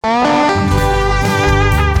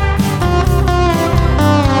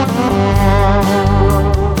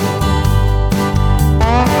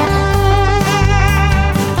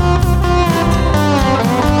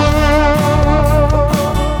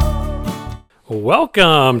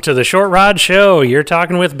Welcome to the Short Rod Show. You're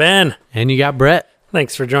talking with Ben. And you got Brett.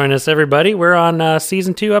 Thanks for joining us, everybody. We're on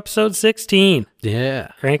Season 2, Episode 16.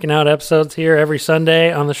 Yeah. Cranking out episodes here every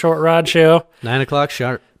Sunday on the Short Rod Show. 9 o'clock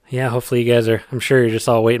sharp. Yeah, hopefully you guys are, I'm sure you're just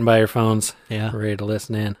all waiting by your phones. Yeah. Ready to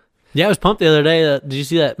listen in. Yeah, I was pumped the other day. Did you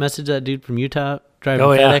see that message that dude from Utah driving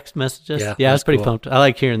FedEx messaged us? Yeah, I was pretty pumped. I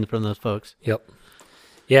like hearing from those folks. Yep.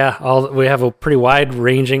 Yeah, we have a pretty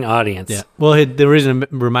wide-ranging audience. Yeah. Well, the reason it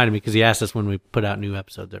reminded me because he asked us when we put out new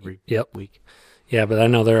episodes every week. Yeah, but I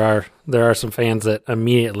know there are some fans that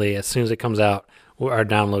immediately, as soon as it comes out, our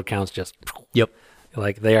download counts just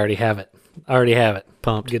like they already have it.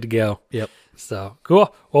 Pumped. Good to go. Yep. So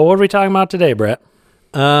cool. Well, what are we talking about today, Brett?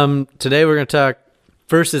 Today we're going to talk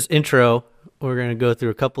first this intro. We're going to go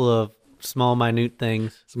through a couple of small, minute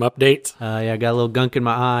things. Some updates. I got a little gunk in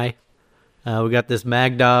my eye. We got this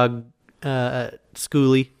Mag Dog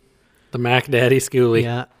schoolie. The Mac Daddy schoolie.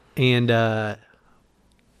 Yeah. And I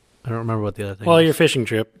don't remember what the other thing was. was. Your fishing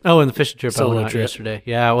trip. Oh, and the fishing trip I went Solo out trip. yesterday.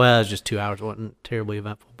 Yeah, well, it was just 2 hours. It wasn't terribly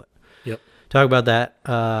eventful. But Yep. talk about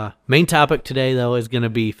that. Main topic today, though, is going to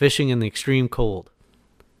be fishing in the extreme cold.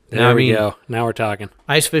 There we go. Now we're talking.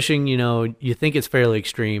 Ice fishing, you think it's fairly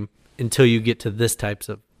extreme until you get to this types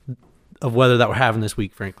of weather that we're having this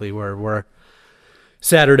week, frankly, where we're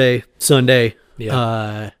Saturday, Sunday,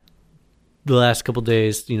 the last couple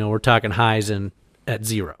days, we're talking highs at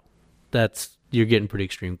 0. You're getting pretty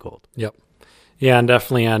extreme cold. Yep. Yeah, and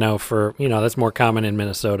definitely I know for, that's more common in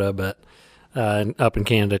Minnesota, but up in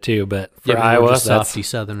Canada too. But for Iowa, just softy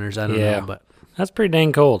Southerners, I don't know, but that's pretty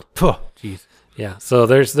dang cold. Jeez. Yeah, so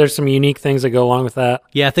there's some unique things that go along with that.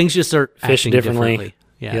 Yeah, things just start Fishing acting differently.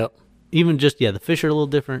 Yeah. Yep. Even just, the fish are a little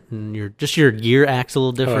different, and your gear acts a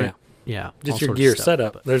little different. Yeah. Just your gear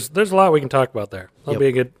setup. There's a lot we can talk about there. That'll be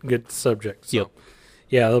a good subject. So.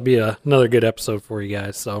 Yeah, that'll be another good episode for you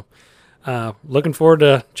guys. So looking forward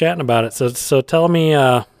to chatting about it. So tell me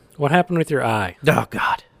what happened with your eye. Oh,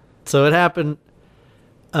 God. So it happened,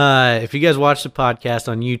 if you guys watched the podcast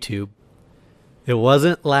on YouTube, it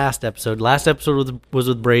wasn't last episode. Last episode was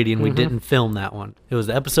with Brady, and we didn't film that one. It was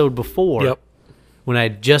the episode before when I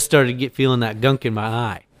just started feeling that gunk in my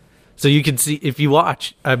eye. So you can see, if you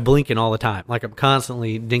watch, I'm blinking all the time. Like I'm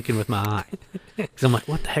constantly dinking with my eye. Because I'm like,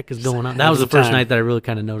 what the heck is going on? That was the first night that I really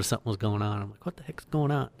kind of noticed something was going on. I'm like, what the heck is going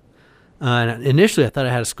on? And initially I thought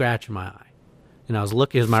I had a scratch in my eye. And I was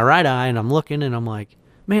looking, it was my right eye, and I'm looking, and I'm like,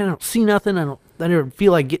 man, I don't see nothing. I never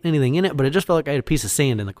feel like getting anything in it, but it just felt like I had a piece of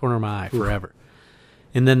sand in the corner of my eye forever.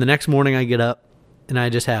 And then the next morning I get up, and I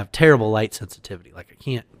just have terrible light sensitivity. Like I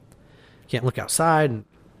can't look outside, and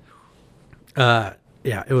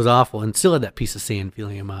yeah, it was awful, and still had that piece of sand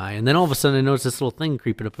feeling in my eye. And then all of a sudden, I noticed this little thing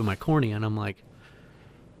creeping up in my cornea, and I'm like,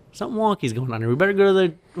 something wonky's going on here. We better go to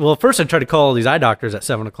the... Well, first I tried to call all these eye doctors at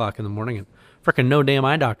 7 o'clock in the morning, and frickin' no damn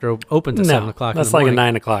eye doctor opens at 7 o'clock in the morning. That's like a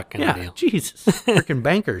 9 o'clock kind of deal. Jesus. Frickin'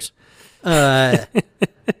 bankers. So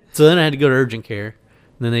then I had to go to urgent care,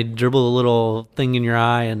 and then they dribble a little thing in your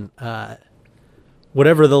eye, and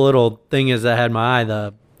whatever the little thing is that had my eye,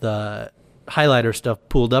 the highlighter stuff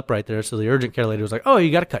pulled up right there. So the urgent care lady was like, oh,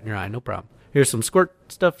 you got a cut in your eye, no problem. Here's some squirt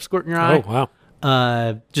in your eye. Oh,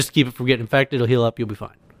 wow. Just to keep it from getting infected. It'll heal up, you'll be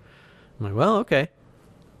fine. I'm like, well, okay.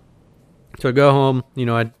 So I go home,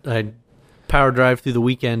 I power drive through the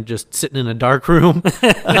weekend just sitting in a dark room,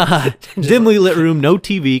 dimly lit room, no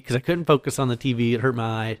TV, because I couldn't focus on the TV. It hurt my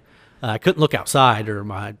eye. I couldn't look outside,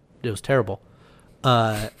 it was terrible.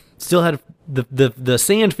 Still had the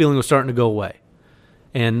sand feeling was starting to go away.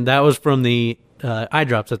 And that was from the eye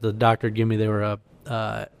drops that the doctor gave me. They were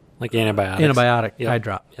like antibiotics. Antibiotic eye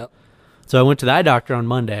drop. Yep. So I went to the eye doctor on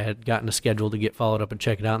Monday. I had gotten a schedule to get followed up and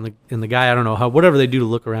check it out. And the guy, I don't know whatever they do to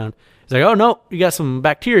look around, he's like, oh, no, you got some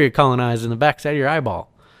bacteria colonized in the backside of your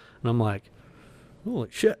eyeball. And I'm like, holy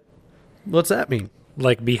shit. What's that mean?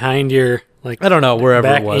 Like behind your, I don't know, wherever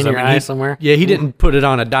back it was. in your eye somewhere? Yeah, he didn't put it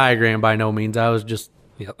on a diagram by no means. I was just...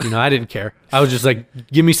 I didn't care. I was just like,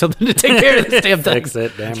 give me something to take care of this damn thing. Fix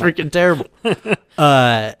it, damn it's it. freaking terrible.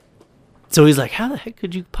 So he's like, how the heck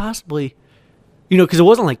could you possibly, because it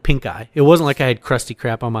wasn't like pink eye. It wasn't like I had crusty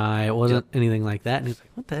crap on my eye. It wasn't anything like that. And he's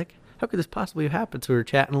like, what the heck? How could this possibly have happened? So we were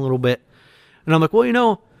chatting a little bit. And I'm like,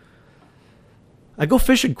 well, I go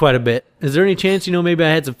fishing quite a bit. Is there any chance, maybe I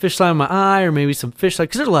had some fish slime in my eye or maybe some fish slime?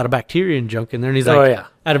 Because there's a lot of bacteria and junk in there. And he's like,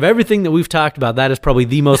 out of everything that we've talked about, that is probably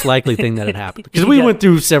the most likely thing that had happened. Because we went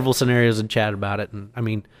through several scenarios and chatted about it. And I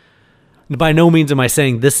mean, by no means am I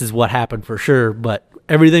saying this is what happened for sure, but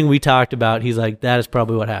everything we talked about, he's like, that is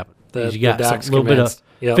probably what happened. You got a little bit of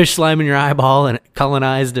fish slime in your eyeball and it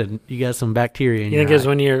colonized, and you got some bacteria in your eye. You think it's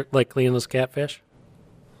when you're like cleaning those catfish?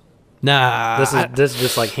 Nah, This is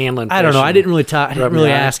just like handling. I don't know. I didn't really rubbing your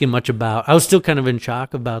eye. ask him much about. I was still kind of in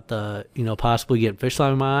shock about the possibly getting fish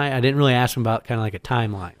slime in my eye. I didn't really ask him about kind of like a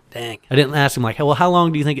timeline. Dang. I didn't ask him like, hey, well, how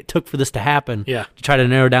long do you think it took for this to happen? Yeah. To try to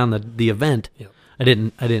narrow down the event. Yep. I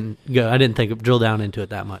didn't drill down into it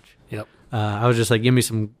that much. Yep. I was just like, give me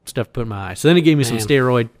some stuff to put in my eye. So then he gave me some Man.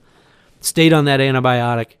 steroid. Stayed on that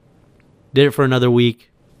antibiotic. Did it for another week.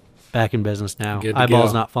 Back in business now. Good to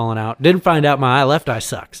Eyeballs go. not falling out. Didn't find out my left eye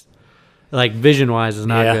sucks. Like vision wise is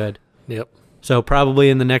not Yeah. good. Yep. So probably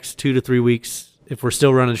in the next 2 to 3 weeks, if we're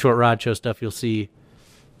still running short rod show stuff, you'll see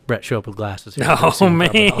Brett show up with glasses. Here pretty Oh soon,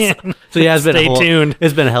 probably also. man. So yeah, it's been Stay tuned.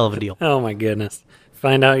 It's been a hell of a deal. Oh my goodness.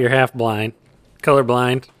 Find out you're half blind, color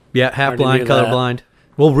blind. Yeah, half Hard to blind, do color that. blind.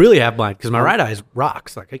 Well, really half blind because my right eye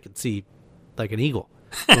rocks. Like I can see like an eagle.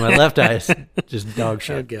 And my left eye is just dog Oh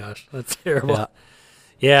shit. gosh, that's terrible. Yeah.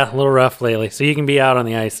 Yeah, a little rough lately. So you can be out on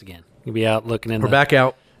the ice again. You can be out looking in We're the back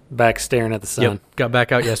out. back staring at the sun. Yep, got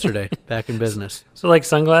back out yesterday. Back in business. So like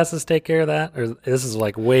sunglasses take care of that, or this is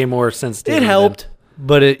like way more sensitive. It helped,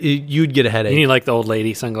 but you'd get a headache. You need like the old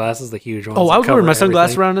lady sunglasses, the huge ones. Oh, that I was wearing cover my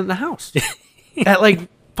sunglasses everything. around in the house at like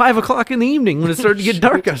 5:00 in the evening when it started to get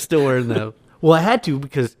dark. I was still wearing them. Well, I had to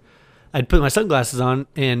because I'd put my sunglasses on,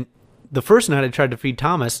 and the first night I tried to feed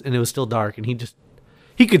Thomas, and it was still dark, and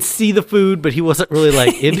he could see the food, but he wasn't really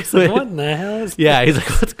like into He's like, it. what in the hell is Yeah, he's like,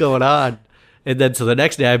 "What's going on?" And then so the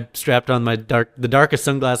next day I strapped on the darkest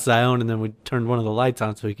sunglasses I own, and then we turned one of the lights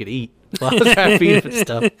on so he could eat while I was trying to feed him and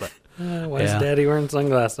stuff. But why is Yeah. Daddy wearing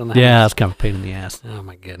sunglasses on the yeah, house? it's kind of a pain in the ass. Oh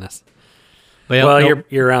my goodness. But yeah, Well, nope,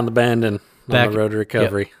 you're around the bend and Back- on the road to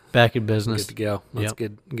recovery. yep, back in business. Good to go. That's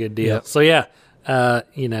Yep. good deal. Yep. So yeah,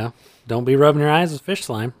 don't be rubbing your eyes with fish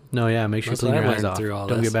slime. No, yeah, make sure you That's clean what your I eyes learned off. through all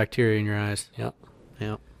Don't this. get bacteria in your eyes. Yep.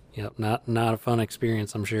 Yep. Yep. Not a fun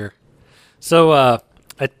experience, I'm sure. So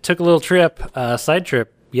I took a little trip, side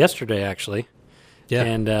trip yesterday actually. Yeah.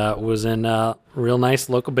 And was in a real nice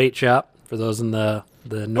local bait shop for those in the Oh,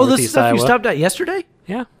 this northeast stuff Iowa. you stopped at yesterday?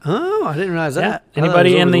 Yeah. Oh, I didn't realize Yeah. that. I thought Anybody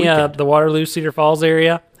it was in over the weekend. the Waterloo Cedar Falls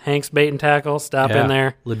area, Hank's Bait and Tackle, stop Yeah, in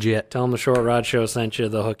there. legit. Tell them the Short Rod Show sent you.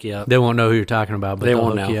 They'll hook you up. They won't know who you're talking about, but They they'll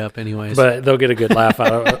won't hook know. you up anyways. But they'll get a good laugh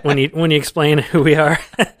out of it when you explain who we are.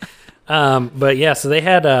 But yeah, so they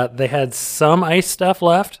had some ice stuff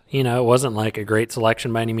left. You know, it wasn't like a great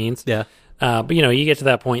selection by any means. yeah. But you get to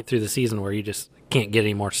that point through the season where you just can't get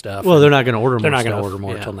any more stuff. Well, they're not going to order more. They're not going to order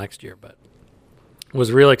more until next year. But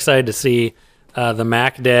was real excited to see the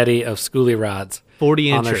Mac Daddy of Schoolie rods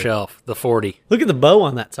 40 on their incher. shelf, the 40. Look at the bow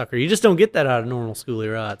on that sucker. You just don't get that out of normal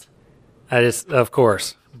schoolie rods. Of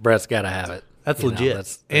course, Brett's got to have it. That's You know, legit.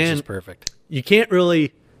 That's And- just perfect. You can't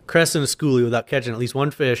really crest in a schoolie without catching at least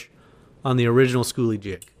one fish on the original schoolie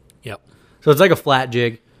jig. Yep. So it's like a flat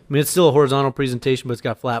jig. I mean, it's still a horizontal presentation, but it's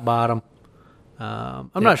got flat bottom. I'm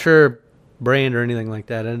not sure brand or anything like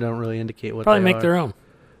that. I don't really indicate what Probably they make are. their own.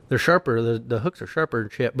 They're sharper. The hooks are sharper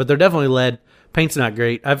and shit, but they're definitely lead. Paint's not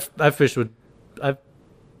great. I've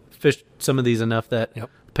fished some of these enough that Yep.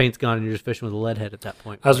 paint's gone and you're just fishing with a lead head at that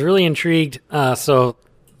point. I was really intrigued. So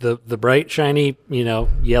the bright, shiny,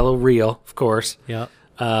 yellow reel, of course. Yeah.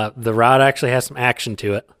 The rod actually has some action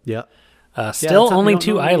to it. Yeah. Still something only we don't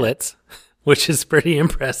 2 know yet. eyelets, which is pretty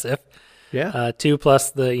impressive. Yeah. 2 plus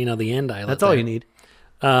the the end eyelet. That's all there. you need.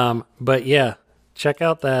 But yeah, check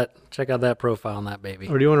out that profile on that baby.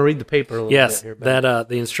 Or do you want to read the paper a little Yes, bit here? Ben? that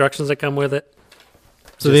the instructions that come with it.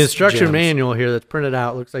 So the just instruction gems. manual here that's printed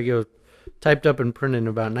out looks like it was typed up and printed in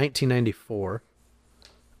about 1994.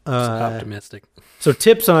 It's optimistic. So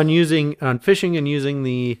tips on fishing and using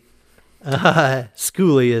the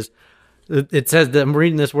schoolie is, it says that I'm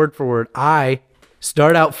reading this word for word.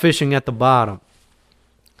 Start out fishing at the bottom,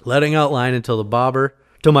 letting out line until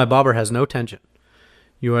my bobber has no tension.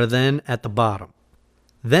 You are then at the bottom.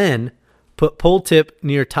 Then put pull tip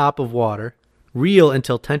near top of water, reel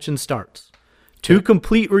until tension starts. 2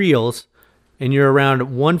 complete reels and you're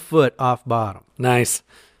around 1 foot off bottom. Nice.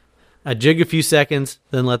 I jig a few seconds,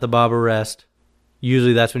 then let the bobber rest.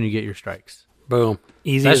 Usually that's when you get your strikes. Boom.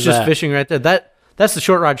 Easy That's as just that. fishing right there. That's the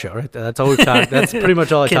short rod show right there. That's all we've talked. That's pretty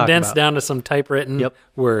much all I talked Condensed about. down to some typewritten Yep.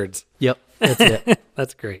 words. Yep, that's it.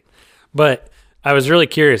 That's great. But I was really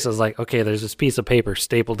curious. I was like, okay, there's this piece of paper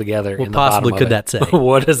stapled together. What in the possibly bottom could of that say? it.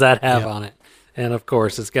 What does that have Yep. on it? And of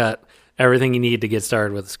course, it's got everything you need to get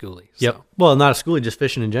started with a schoolie. So, Yep. Well, not a schoolie, just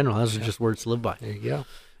fishing in general. Those are just words to live by. There you go.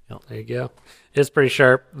 Yep. There you go. It's pretty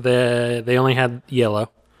sharp. They only had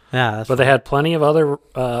yellow, Yeah, that's but they had plenty of other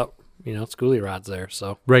schoolie rods there.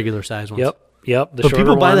 So regular size ones. yep. The But shorter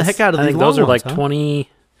people buy the ones, heck out of I these think those long are like ones,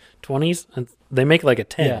 huh? 20s, and they make like a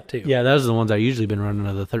 10 Yeah, too. yeah, those are the ones I usually been running,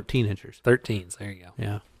 are the 13 inchers. 13s. There you go.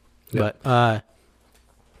 Yeah, Yep. but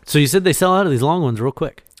So you said they sell out of these long ones real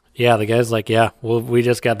quick. Yeah, the guy's like, yeah, well, we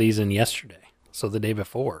just got these in yesterday. So the day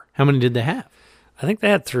before. How many did they have? I think they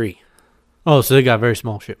had 3. Oh, so they got very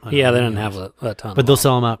small shipment. Yeah, they didn't have a ton. But they'll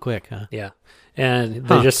sell them out quick, huh? Yeah. And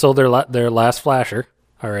they just sold their last flasher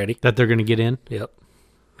already. That they're going to get in? Yep.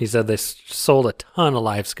 He said they sold a ton of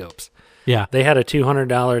live scopes. Yeah. They had a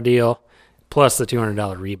 $200 deal plus the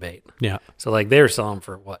 $200 rebate. Yeah. So like they were selling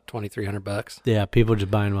for what, $2,300? Yeah, people just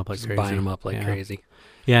buying them up like crazy. Buying them up like crazy.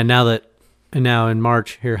 Yeah, now in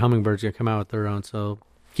March here, Hummingbird's going to come out with their own, so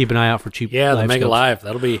keep an eye out for cheap. Yeah, the live Mega scopes. Live.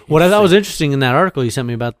 That'll be what I thought was interesting in that article you sent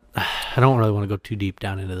me about. I don't really want to go too deep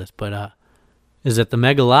down into this, but is that the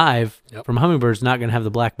Mega Live from Hummingbird's not going to have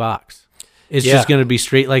the black box? It's just going to be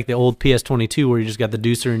straight like the old PS22 where you just got the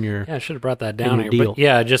deucer in your. Yeah, I should have brought that down here. deal. But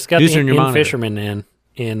yeah, I just got Deucer the Fisherman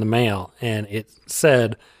in the mail, and it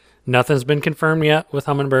said nothing's been confirmed yet with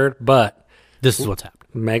Humminbird, but this is what's happening.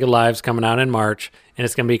 Mega Live's coming out in March, and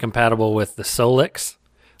it's going to be compatible with the Solix,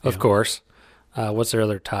 of course. What's their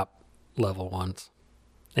other top level ones?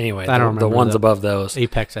 Anyway, I don't remember the ones above those.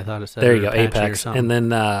 Apex, I thought it said. There you go, Apex. And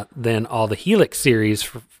then all the Helix series,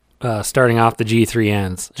 starting off the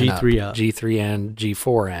G3Ns. G3N,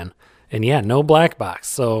 G4N. And yeah, no black box.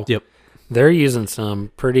 So they're using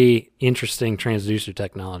some pretty interesting transducer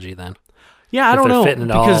technology then. Yeah, I don't know. Fitting it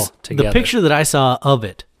because all together. The picture that I saw of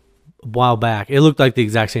it a while back, it looked like the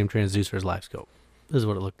exact same transducer as LiveScope. This is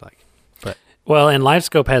what it looked like. Well, and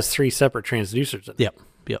LiveScope has 3 separate transducers in it.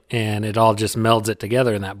 Yep. And it all just melds it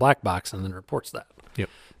together in that black box and then reports that. Yep.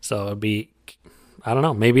 So it'd be, I don't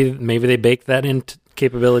know, maybe they baked that into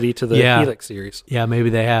capability to the Helix series. Yeah,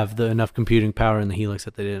 maybe they have enough computing power in the Helix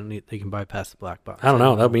that they can bypass the black box. I don't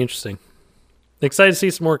know. That'll be interesting. Excited to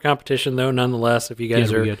see some more competition, though, nonetheless. If you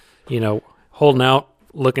guys are, holding out,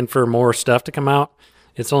 looking for more stuff to come out,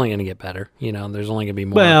 it's only going to get better. There's only going to be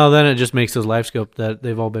more. Well, then it just makes those LiveScope that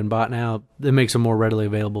they've all been bought now, it makes them more readily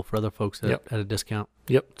available for other folks at a discount.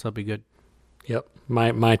 Yep. So that'll be good. Yep.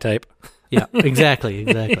 My type. Yeah, exactly.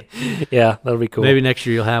 Yeah, that'll be cool. Maybe next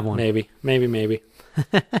year you'll have one. Maybe. We'll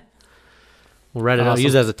write it out.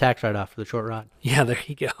 Use it as a tax write-off for the short rod. Yeah, there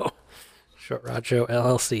you go. Short Rod Show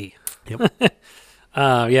LLC. Yep.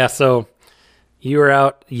 So you were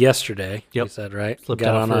out yesterday, you said, right? Slipped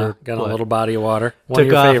got out on a little body of water. One Took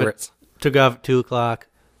of your off favorites. Took off at 2 o'clock.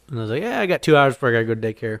 And I was like, I got 2 hours before I got to go to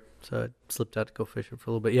daycare. So I slipped out to go fishing for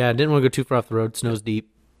a little bit. Yeah, I didn't want to go too far off the road. Snow's deep.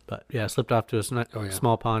 But yeah, I slipped off to a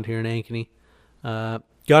small pond here in Ankeny.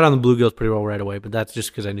 Got on the bluegills pretty well right away, but that's just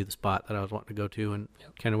because I knew the spot that I was wanting to go to and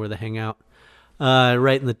kind of where they hang out.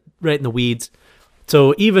 Right in the weeds.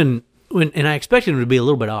 So even and I expected them to be a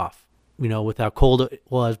little bit off, with how cold it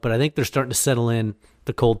was, but I think they're starting to settle in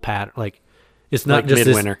the cold pattern. Like it's not just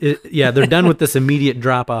midwinter. They're done with this immediate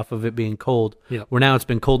drop off of it being cold. Yep. Where now it's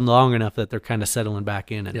been cold long enough that they're kind of settling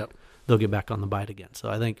back in and Yep. they'll get back on the bite again. So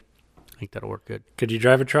I think that'll work good. Could you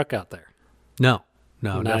drive a truck out there? No,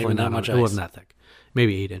 Not definitely even that not much It ice. wasn't that thick.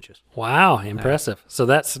 Maybe 8 inches. Wow, impressive. So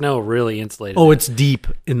that snow really insulated. Oh, it. it's deep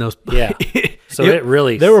in those. Yeah. So it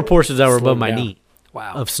really. There were portions that were above slowed my down. knee.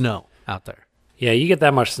 Wow. Of snow out there. Yeah, you get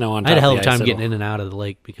that much snow on top I had a hell of of the a time ice, getting in and out of the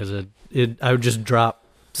lake because I would just drop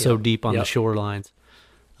so deep on the shorelines.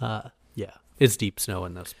 It's deep snow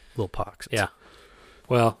in those little pockets. Yeah.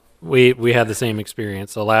 Well, we had the same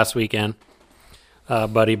experience. So last weekend,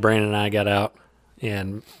 buddy Brandon and I got out,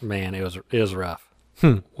 and man, it was rough.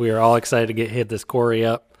 We were all excited to hit this quarry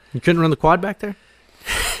up. You couldn't run the quad back there?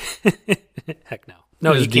 Heck no.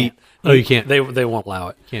 No, you can't. Oh, you can't. They won't allow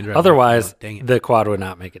it. Can't drive Otherwise, dang it. the quad would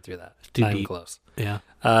not make it through that. Too Not even deep. close. Yeah.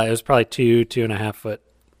 It was probably 2.5 foot,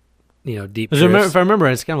 deep. If I remember,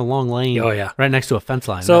 it's kind of a long lane. Oh, yeah. Right next to a fence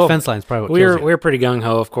line. So that fence line's probably what we kills you. were pretty gung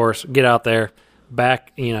ho, of course. Get out there,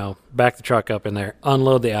 back the truck up in there,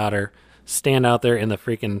 unload the otter, stand out there in the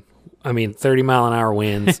freaking 30-mile-an-hour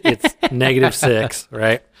winds. It's -6,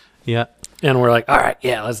 right? Yeah. And we're like, all right,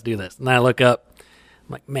 yeah, let's do this. And I look up, I'm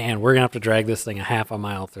like, man, we're gonna have to drag this thing a half a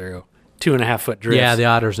mile through 2.5 foot drifts. Yeah, the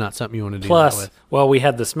otter's not something you want to do that Plus, with. well, we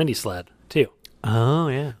had the Smitty sled too. Oh,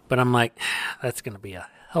 yeah. But I'm like, that's gonna be a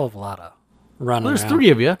hell of a lot of running. Well, there's around. 3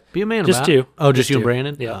 of you. Be a man Just about 2. it. Oh, just you 2. and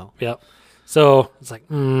Brandon? Yeah. Oh. Yep. So it's like,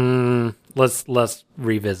 let's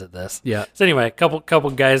revisit this. Yeah. So anyway, a couple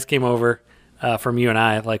guys came over from you and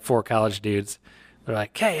I, like 4 college dudes. They're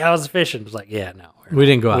like, hey, how's the fishing? I was like, yeah, no. We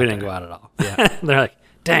didn't go out We there. didn't go out at all. Yeah. They're like,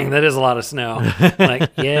 dang, that is a lot of snow. I'm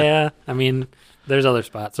like, yeah, there's other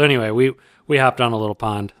spots. So anyway, we hopped on a little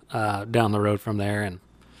pond down the road from there and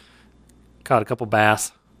caught a couple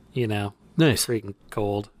bass, Nice. freaking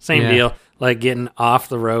cold. Same Yeah. deal, like getting off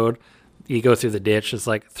the road. You go through the ditch, it's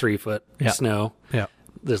like 3 foot Yeah. snow, Yeah.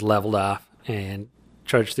 just leveled off, and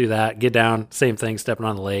trudge through that, get down, same thing, stepping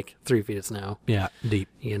on the lake, 3 feet of snow. Yeah, deep.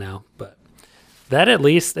 But that at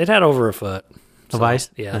least, it had over a foot. Of ice?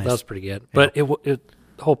 Yeah, Nice. that was pretty good. But the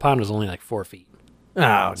whole pond was only like 4 feet.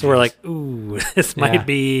 Oh, So we're like, ooh, this might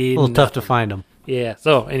be a little tough to nothing. find them. Yeah.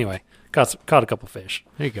 So anyway, caught a couple fish.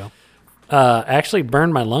 There you go. Actually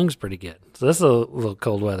burned my lungs pretty good. So this is a little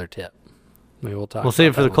cold weather tip. Maybe we'll talk. We'll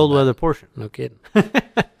save it for the cold weather portion. No kidding.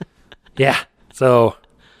 Yeah. So,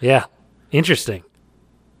 yeah, interesting.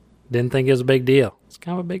 Didn't think it was a big deal. It's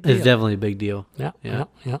kind of a big deal. It's definitely a big deal. Yeah.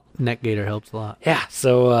 Neck gator helps a lot. Yeah.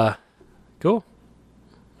 So, cool.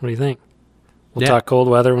 What do you think? We'll Yeah. talk cold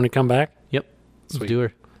weather when we come back. Yep. Sweet. Let's do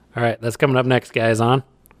her. All right. That's coming up next, guys, on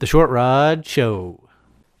The Short Rod Show.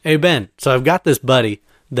 Hey, Ben. So I've got this buddy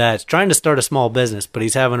that's trying to start a small business, but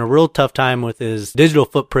he's having a real tough time with his digital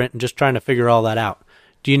footprint and just trying to figure all that out.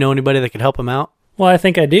 Do you know anybody that could help him out? Well, I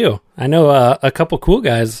think I do. I know a couple cool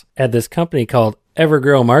guys at this company called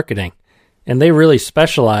Evergrow Marketing, and they really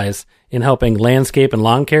specialize in helping landscape and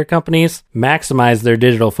lawn care companies maximize their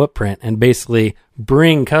digital footprint and basically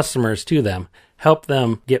bring customers to them, help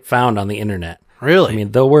them get found on the internet. Really? I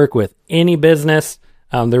mean, they'll work with any business.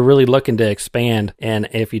 They're really looking to expand. And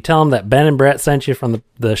if you tell them that Ben and Brett sent you from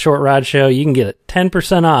the Short Rod Show, you can get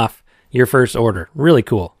 10% off your first order. Really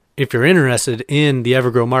cool. If you're interested in the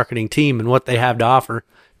Evergrow marketing team and what they have to offer,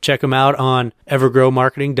 check them out on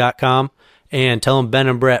evergrowmarketing.com and tell them Ben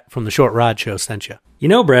and Brett from the Short Rod Show sent you. You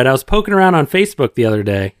know, Brett, I was poking around on Facebook the other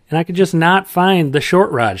day, and I could just not find the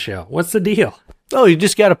Short Rod Show. What's the deal? Oh, you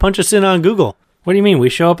just got to punch us in on Google. What do you mean? We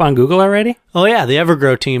show up on Google already? Oh, yeah, the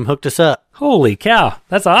Evergrow team hooked us up. Holy cow.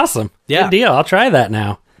 That's awesome. Yeah. Good deal. I'll try that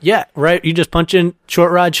now. Yeah, right. You just punch in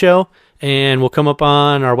Short Rod Show, and we'll come up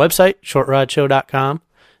on our website, shortrodshow.com.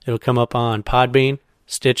 It'll come up on Podbean,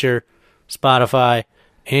 Stitcher, Spotify,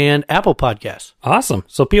 and Apple Podcasts. Awesome.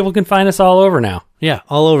 So people can find us all over now. Yeah,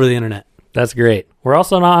 all over the internet. That's great. We're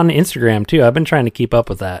also on Instagram, too. I've been trying to keep up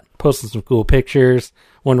with that. Posting some cool pictures.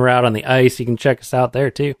 When we're out on the ice, you can check us out there,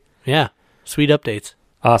 too. Yeah, sweet updates.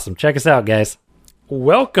 Awesome. Check us out, guys.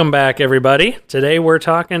 Welcome back, everybody. Today we're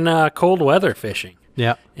talking cold weather fishing.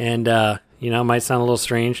 Yeah. And, it might sound a little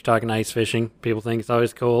strange talking ice fishing. People think it's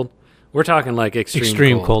always cold. We're talking like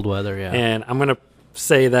extreme cold weather, yeah. And I'm going to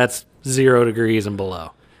say that's 0 degrees and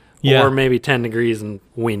below. Yeah. Or maybe 10 degrees and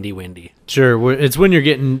windy. Sure, it's when you're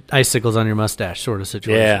getting icicles on your mustache sort of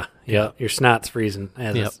situation. Yeah. Your snot's freezing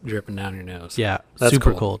as it's dripping down your nose. Yeah, That's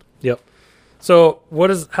super cool. cold. Yep. So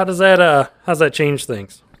how's that change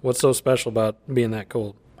things? What's so special about being that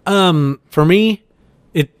cold? For me,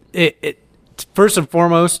 it first and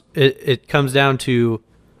foremost, it comes down to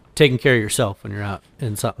taking care of yourself when you're out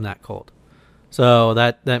in something that cold. So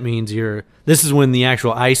that means this is when the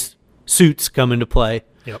actual ice suits come into play.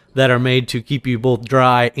 Yep. That are made to keep you both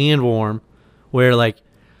dry and warm, where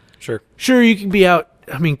sure you can be out.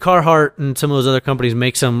 I mean, Carhartt and some of those other companies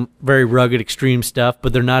make some very rugged extreme stuff,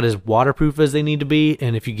 but they're not as waterproof as they need to be.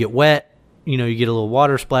 And if you get wet, you get a little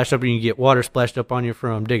water splashed up, and you get water splashed up on you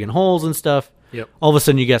from digging holes and stuff. Yep. All of a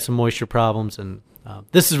sudden you got some moisture problems, and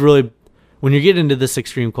this is really, when you get into this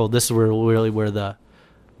extreme cold, this is where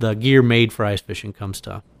the gear made for ice fishing comes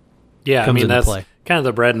to. Yeah, comes into that's play. Kind of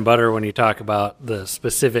the bread and butter when you talk about the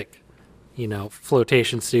specific,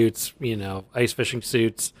 flotation suits, ice fishing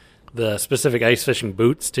suits, the specific ice fishing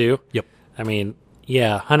boots too. Yep. I mean,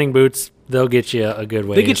 yeah, hunting boots, they'll get you a good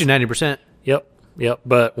way. They get you 90%. Yep.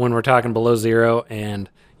 But when we're talking below 0 and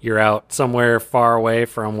you're out somewhere far away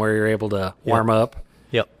from where you're able to warm up,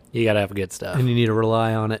 Yep. you got to have good stuff. And you need to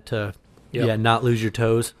rely on it to not lose your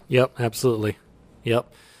toes. Yep, absolutely.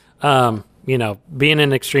 Yep. Being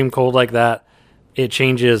in extreme cold like that, it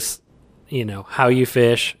changes, how you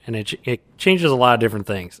fish, and it changes a lot of different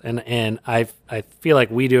things. And I feel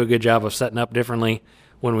like we do a good job of setting up differently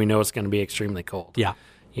when we know it's going to be extremely cold. Yeah.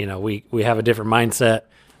 We have a different mindset.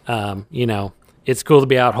 It's cool to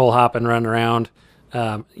be out hole hopping, running around,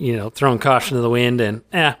 throwing caution to the wind, and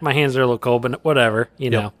my hands are a little cold, but whatever,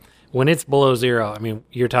 know. When it's below 0, I mean,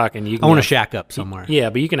 you're talking. I want to shack up somewhere. Yeah,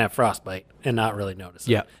 but you can have frostbite and not really notice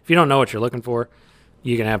it. Yeah. If you don't know what you're looking for,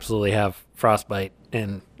 you can absolutely have frostbite.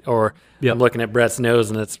 Or I'm looking at Brett's nose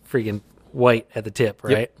and it's freaking white at the tip,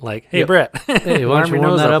 right? Yep. Like, hey, Brett, hey, why don't you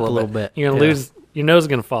warm that up a little bit? You're going to lose, your nose is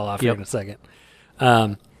going to fall off here in a second.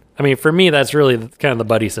 I mean, for me, that's really kind of the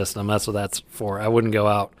buddy system. That's what that's for. I wouldn't go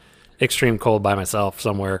out extreme cold by myself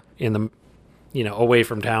somewhere in the, away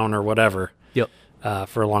from town or whatever. Yep.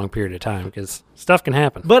 For a long period of time, because stuff can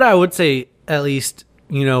happen. But I would say, at least,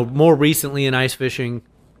 more recently in ice fishing,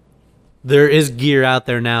 there is gear out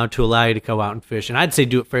there now to allow you to go out and fish. And I'd say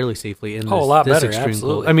do it fairly safely in this, a lot this better, extreme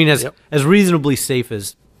absolutely. cold. I mean, as reasonably safe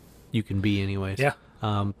as you can be anyways. Yeah,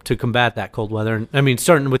 to combat that cold weather. And I mean,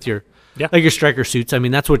 starting with your Yeah. your striker suits. I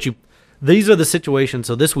mean, that's what you. These are the situations.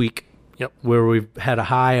 So this week, Yep. where we've had a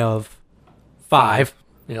high of 5.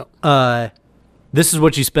 Yep. This is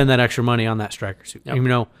what you spend that extra money on that striker suit. Yep. You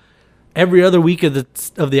know, every other week of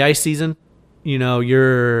the ice season, you know,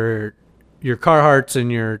 your Carhartts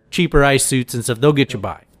and your cheaper ice suits and stuff, they'll get you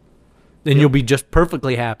by, and you'll be just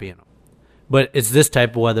perfectly happy in them. But it's this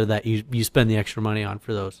type of weather that you spend the extra money on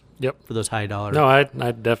for those. Yep. For those high dollar. No, I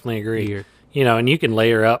definitely agree. Gear. You know, and you can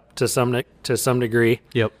layer up to some degree.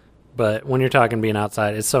 Yep. But when you're talking being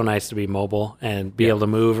outside, it's so nice to be mobile and be able to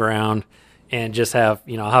move around and just have,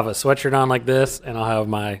 you know, I'll have a sweatshirt on like this and I'll have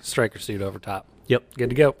my striker suit over top. Yep. Good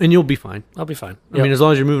to go. And you'll be fine. I'll be fine. I mean, as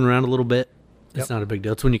long as you're moving around a little bit, it's Yep. not a big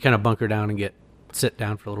deal. It's when you kind of bunker down and sit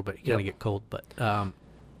down for a little bit, you kind of get cold. But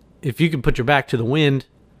if you can put your back to the wind,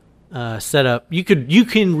 set up, you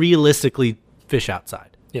can realistically fish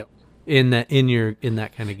outside. Yep. In that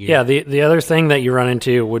kind of gear. Yeah, the other thing that you run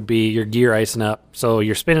into would be your gear icing up. So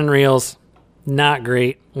your spinning reels, not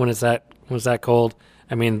great when it's that cold.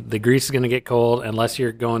 I mean, the grease is going to get cold unless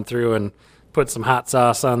you're going through and put some hot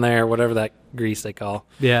sauce on there, whatever that grease they call.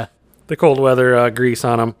 Yeah. The cold weather grease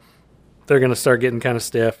on them. They're going to start getting kind of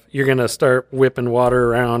stiff. You're going to start whipping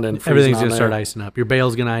water around and Everything's going to to start icing up. Your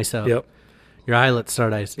bail's going to ice up. Yep. Your eyelets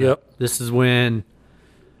start icing up. Yep. This is when,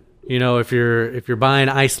 you know, if you're buying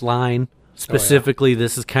ice line specifically,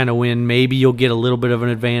 this is kind of when maybe you'll get a little bit of an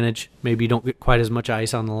advantage. Maybe you don't get quite as much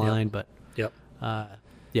ice on the line, but Yep.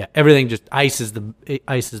 yeah, everything just ice is the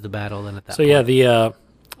battle then at that So point. yeah,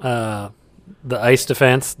 the ice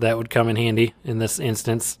defense that would come in handy in this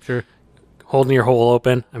instance. Sure. Holding your hole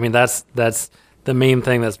open. I mean, that's the main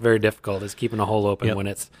thing that's very difficult is keeping a hole open when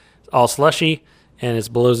it's all slushy and it's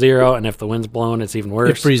below zero, and if the wind's blowing, it's even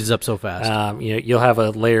worse. It freezes up so fast. You'll have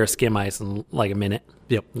a layer of skim ice in like a minute.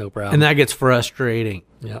 Yep. No problem. And that gets frustrating.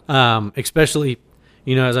 Yeah. Especially,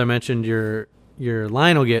 you know, as I mentioned, your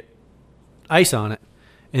line will get ice on it,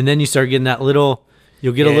 and then you start getting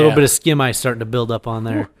you'll get a little bit of skim ice starting to build up on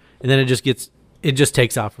there, and then it just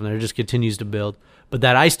takes off from there. It just continues to build. But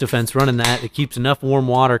that ice defense running that, it keeps enough warm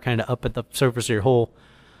water kind of up at the surface of your hole.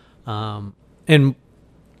 And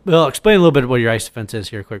well, explain a little bit what your ice defense is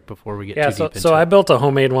here quick before we get too deep into it. So I built a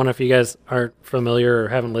homemade one if you guys aren't familiar or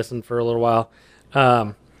haven't listened for a little while.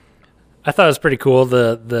 I thought it was pretty cool,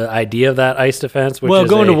 the idea of that ice defense. Which well, is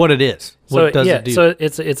go into what it is. What does it do? So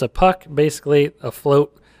it's a puck, basically, a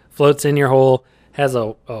floats in your hole, has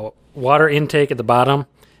a water intake at the bottom,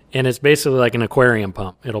 and it's basically like an aquarium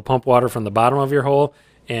pump. It'll pump water from the bottom of your hole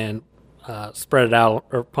and spread it out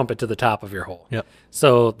or pump it to the top of your hole. Yep.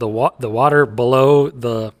 So the water below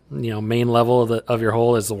the main level of your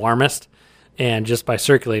hole is the warmest, and just by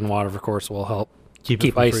circulating water, of course, will help keep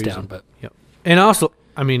ice freezing down. But yep. And also,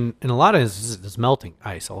 I mean, in a lot of instances, it's melting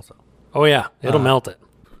ice also. oh yeah, it'll melt it.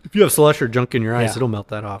 If you have slush or junk in your ice, Yeah. it'll melt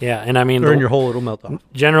that off. Yeah, and I mean, Or in your hole, it'll melt off.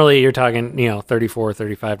 generally you're talking 34,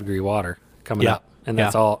 35 degree water coming Yeah. up, and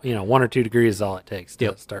that's all 1 or 2 degrees is all it takes to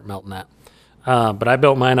Yep. start melting that. But I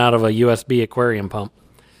built mine out of a USB aquarium pump,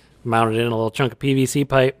 mounted in a little chunk of PVC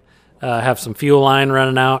pipe, have some fuel line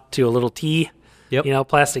running out to a little T, Yep.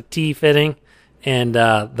 plastic T fitting, and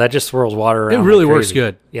that just swirls water It around. really like works crazy.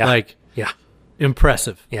 good. Yeah, Like, yeah,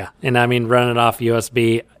 impressive. yeah. And I mean, running it off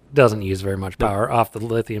USB doesn't use very much power. Off the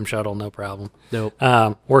lithium shuttle, no problem. Nope.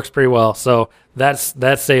 Works pretty well. So that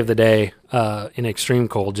saved the day in extreme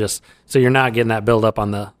cold. Just so you're not getting that buildup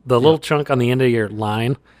on the little chunk on the end of your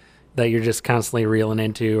line that you're just constantly reeling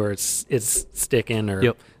into, or it's sticking,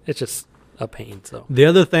 or it's just a pain. So The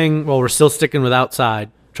other thing, well, we're still sticking with outside,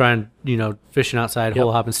 trying, fishing outside,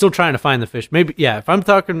 hole hopping, still trying to find the fish. Maybe, yeah, if I'm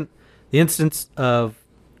talking the instance of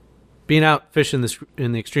being out fishing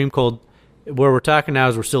in the extreme cold, where we're talking now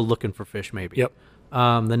is we're still looking for fish maybe. Yep.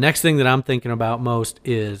 The next thing that I'm thinking about most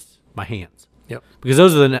is my hands. Yep. Because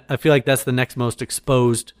those are I feel like that's the next most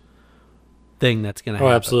exposed thing that's going to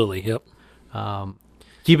happen. Oh, absolutely. Yep.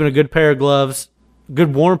 Keeping a good pair of gloves,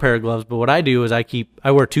 good warm pair of gloves. But what I do is I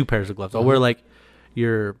wear 2 pairs of gloves. I'll wear like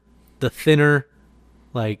the thinner,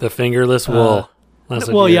 like The fingerless wool. That's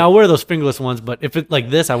what well, you- yeah, I'll wear those fingerless ones. But if it's like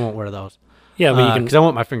this, I won't wear those. yeah, but you can. Because I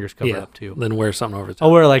want my fingers covered up too. Then wear something over the top.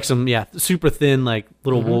 I'll wear like some super thin like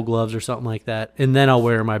little wool gloves or something like that, and then I'll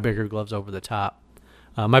wear my bigger gloves over the top,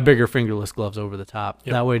 my bigger fingerless gloves over the top.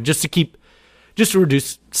 Yep. That way, just to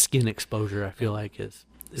reduce skin exposure, I feel like is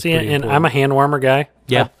See, pretty and important. I'm a hand warmer guy.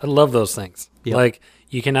 Yeah. I love those things. Yep. Like,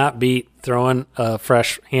 you cannot beat throwing a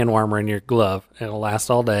fresh hand warmer in your glove. It'll last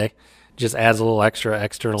all day. Just adds a little extra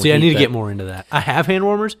external See, I heat need to that- get more into that. I have hand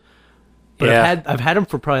warmers, but Yeah. I've had them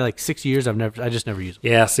for probably like 6 years. I just never used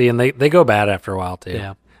them. Yeah, see, and they go bad after a while, too.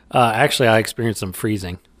 Yeah. Actually, I experienced some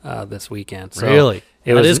freezing this weekend. So Really?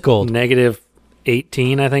 It That was is cold. negative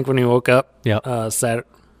 18, I think, when we woke up. Yeah.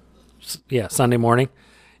 Sunday morning.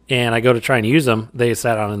 And I go to try and use them. They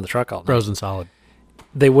sat on in the truck all night. Frozen solid.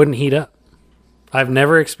 They wouldn't heat up. I've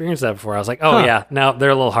never experienced that before. I was like, oh, yeah, now they're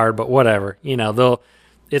a little hard, but whatever.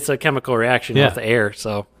 It's a chemical reaction with the air,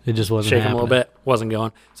 so it just wasn't shake happening. them a little bit. Wasn't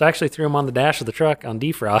going. So I actually threw them on the dash of the truck on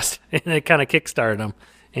defrost, and it kind of kickstarted them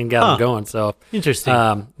and got them going. So interesting.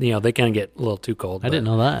 They can get a little too cold. I didn't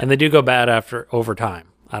know that. And they do go bad over time.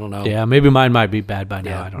 I don't know. Yeah, maybe mine might be bad by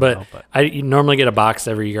now. I don't know. But you normally get a box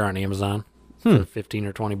every year on Amazon for $15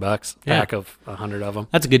 or $20, pack of 100 of them.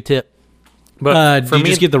 that's a good tip. But do you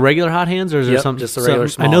just get the regular hot hands, or is there something? Just the regular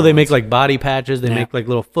I know they make ones. like body patches. They make like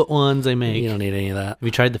little foot ones. They make. You don't need any of that. Have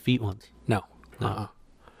you tried the feet ones? No.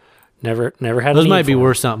 Never had. Those a need might be for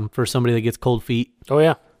worth something for somebody that gets cold feet. them. Oh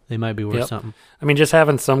yeah. They might be worth something. I mean, just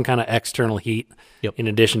having some kind of external heat Yep. in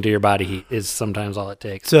addition to your body heat is sometimes all it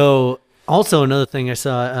takes. So, also another thing I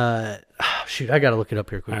saw. I got to look it up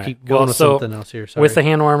here quick. All right. Keep going with something else here. Sorry. With the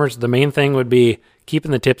hand warmers, the main thing would be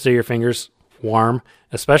keeping the tips of your fingers warm,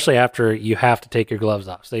 especially after you have to take your gloves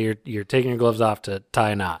off. So you're taking your gloves off to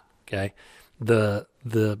tie a knot. Okay. The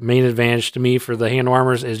main advantage to me for the hand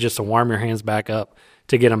warmers is just to warm your hands back up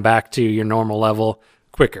to get them back to your normal level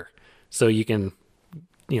quicker, so you can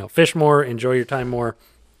fish more, enjoy your time more.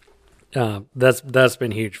 That's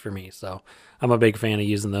been huge for me. So I'm a big fan of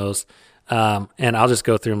using those. And I'll just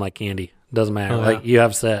go through them like candy. Doesn't matter. Like you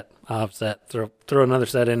have set, I'll have set. Throw another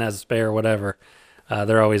set in as a spare or whatever.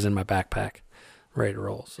 They're always in my backpack, ready to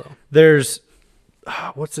roll. So there's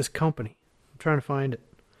what's this company? I'm trying to find it.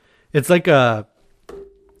 It's like a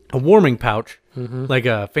warming pouch, like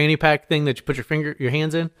a fanny pack thing that you put your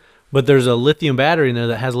hands in. But there's a lithium battery in there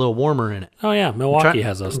that has a little warmer in it. Oh yeah, Milwaukee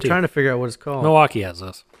has those too. I'm trying to figure out what it's called. Milwaukee has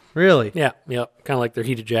those. Really? Yeah, yep. Kind of like their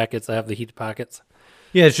heated jackets. They have the heated pockets.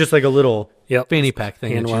 Yeah, it's just like a little Yep. fanny pack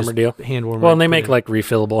thing. Hand warmer deal. Hand warmer. Well, and they make like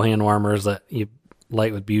refillable hand warmers that you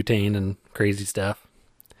light with butane and crazy stuff.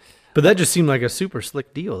 But that just seemed like a super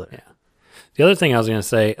slick deal there. Yeah. The other thing I was going to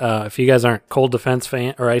say, if you guys aren't cold defense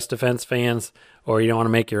fan or ice defense fans, or you don't want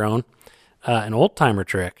to make your own, an old timer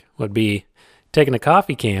trick would be taking a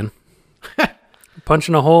coffee can,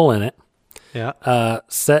 punching a hole in it,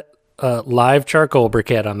 set a live charcoal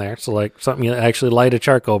briquette on there, so like something you actually light a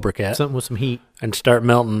charcoal briquette, Something with some heat. And start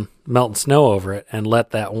melting snow over it, and let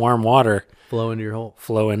that warm water Flow into your hole.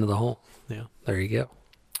 flow into the hole. Yeah. There you go.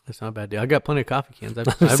 That's not a bad deal. I got plenty of coffee cans.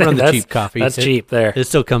 I've run the cheap coffee. That's cheap there. It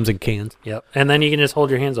still comes in cans. Yep. And then you can just hold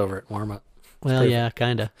your hands over it, warm up. Well, yeah,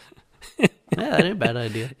 kind of. Yeah, that ain't a bad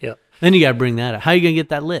idea. Yep. Then you got to bring that up. How you going to get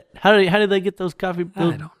that lit? How did they get those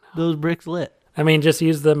those bricks lit? I mean, just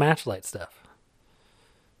use the match light stuff.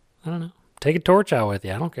 I don't know. Take a torch out with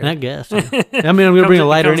you. I don't care. I guess. Yeah. I mean, I'm going to bring a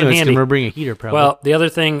lighter comes in anyway. I'm handy. going to bring a heater probably. Well, the other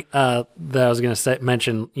thing that I was going to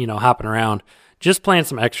mention, hopping around, just plan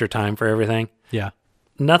some extra time for everything. yeah,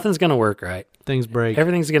 Nothing's going to work right. things break.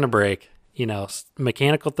 Everything's going to break.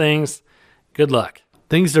 Mechanical things, good luck.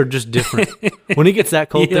 Things are just different. When it gets that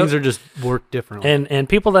cold, things are just work differently. And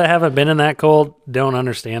people that haven't been in that cold don't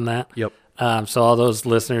understand that. Yep. So all those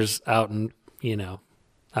listeners out in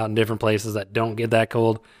different places that don't get that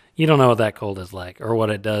cold, you don't know what that cold is like or what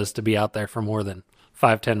it does to be out there for more than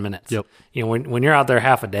 5-10 minutes. Yep. When you're out there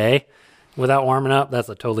half a day without warming up, that's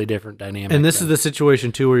a totally different dynamic. And this is the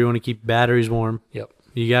situation too where you want to keep batteries warm. Yep.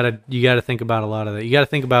 You gotta think about a lot of that. You gotta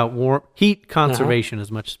think about heat conservation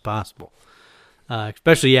as much as possible.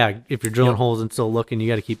 Especially if you're drilling holes and still looking, you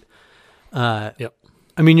got to keep. Yep.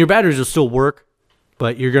 I mean, your batteries will still work,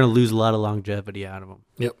 but you're going to lose a lot of longevity out of them.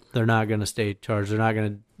 Yep. They're not going to stay charged. They're not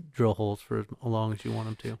going to drill holes for as long as you want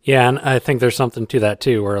them to. Yeah, and I think there's something to that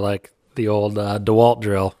too, where like the old DeWalt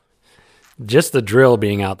drill, just the drill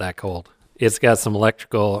being out that cold, it's got some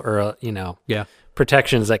electrical or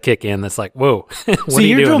protections that kick in. That's like, whoa. See,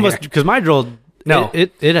 your drill must, because my drill, no,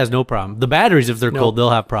 it has no problem. The batteries, if they're cold, they'll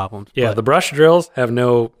have problems. Yeah, but the brush drills have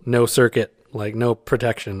no circuit, like no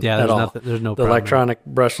protection yeah, at there's all. nothing, there's no The problem. electronic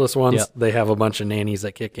brushless ones, Yep. they have a bunch of nannies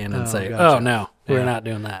that kick in and say, gotcha. "Oh no, we're not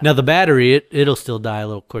doing that." Now the battery, it'll still die a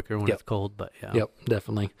little quicker when it's cold, but yeah. Yep,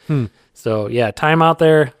 definitely. So yeah, time out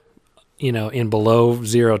there, in below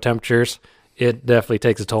zero temperatures, it definitely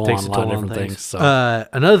takes a toll on a lot of different things. So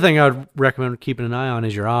another thing I would recommend keeping an eye on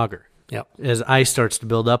is your auger. yep, As ice starts to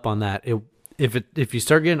build up on that, if you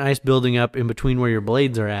start getting ice building up in between where your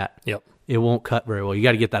blades are at, yep, it won't cut very well. You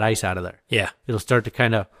got to get that ice out of there. yeah. It'll start to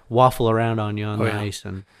kind of waffle around on you on the ice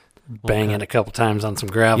and Bang it a couple times on some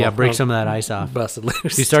gravel. yeah, break some of that ice off. busted loose.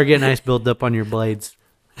 If you start getting ice built up on your blades,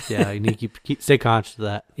 yeah, you need to keep stay conscious of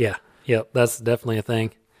that. Yeah, yep, that's definitely a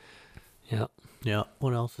thing. Yep. Yeah.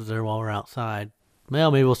 What else is there while we're outside?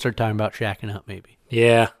 Well, maybe we'll start talking about shacking up. Maybe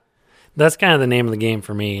Yeah, that's kind of the name of the game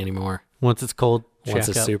for me anymore. once it's cold. Once shack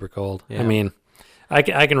it's up. super cold. Yeah. I mean, I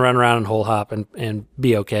can run around and hole hop and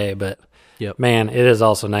be okay, but Yep. man, it is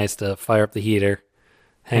also nice to fire up the heater,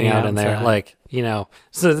 hang out in there. outside. Like,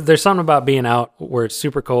 so there's something about being out where it's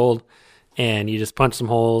super cold and you just punch some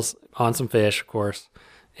holes on some fish, of course,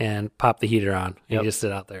 and pop the heater on. And Yep. you just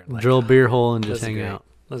sit out there. Like, Drill a beer hole and this just is hang great. out.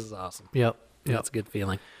 This is awesome. Yep. That's a good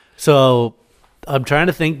feeling. So I'm trying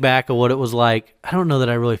to think back of what it was like. I don't know that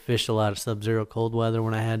I really fished a lot of sub-zero cold weather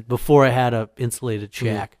before I had a insulated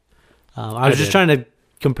shack. I was just trying to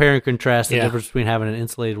compare and contrast the difference between having an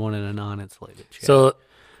insulated one and a non-insulated shack. So,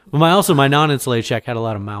 But my non-insulated shack had a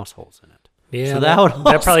lot of mouse holes in it. yeah, So that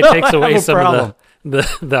probably also takes have away a some problem.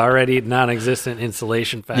 of the already non-existent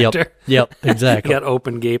insulation factor. Yep, exactly. You got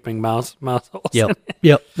open gaping mouse holes.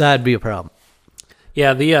 Yep, that'd be a problem.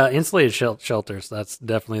 Yeah, the insulated shelters, that's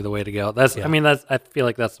definitely the way to go. I mean, I feel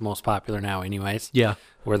like that's the most popular now anyways. Yeah.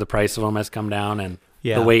 Where the price of them has come down and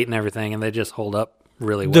Yeah. the weight and everything, and they just hold up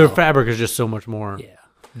really well. Their fabric is just so much more Yeah.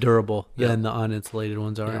 durable Yep. than the uninsulated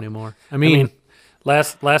ones are Yep. anymore. I mean,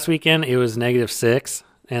 last weekend it was -6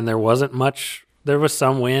 and there wasn't much. There was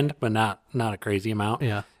some wind, but not a crazy amount.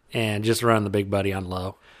 yeah. And just run the big buddy on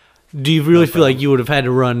low. Do you really feel like you would have had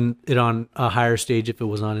to run it on a higher stage if it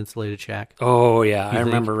was on insulated shack? Oh yeah, I think?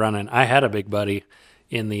 remember running. I had a big buddy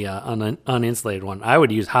in the uninsulated one. I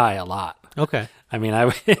would use high a lot. Okay. I mean,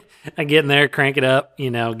 I get in there, crank it up,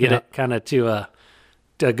 get it kind of to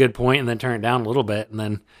a good point, and then turn it down a little bit, and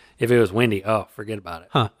then if it was windy, forget about it.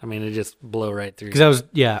 Huh. I mean, it just blow right through. Because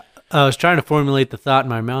I was trying to formulate the thought in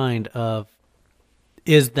my mind of,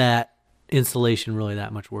 is that insulation really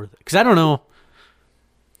that much worth it? Because I don't know.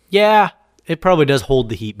 Yeah, it probably does hold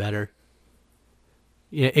the heat better.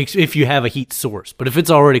 Yeah, if you have a heat source, but if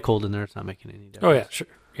it's already cold in there, it's not making any difference. Oh yeah, sure.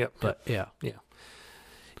 Yep. But yeah,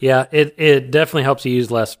 Yeah, it definitely helps you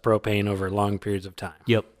use less propane over long periods of time.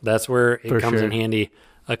 yep, That's where it For comes sure. in handy.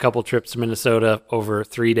 A couple trips to Minnesota over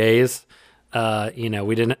 3 days.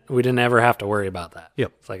 We didn't ever have to worry about that.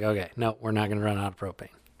 Yep. It's like, okay, no, we're not going to run out of propane.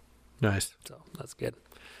 nice. So that's good.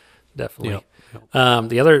 Definitely.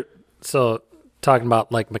 Yep. So talking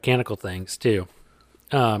about like mechanical things too.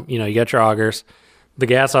 You got your augers. The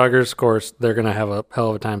gas augers, of course, they're going to have a hell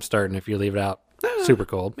of a time starting if you leave it out super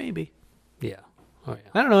cold. Maybe. Yeah. Oh yeah.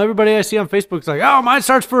 I don't know. Everybody I see on Facebook's like, "Oh, mine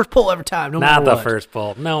starts first pull every time." No Not matter the what. first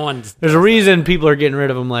pull. No one's. There's a reason people are getting rid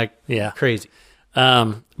of them like Yeah. crazy.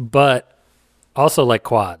 But also like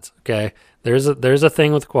quads. Okay. There's a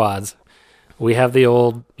thing with quads. We have the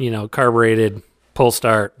old, carbureted pull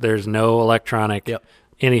start. There's no electronic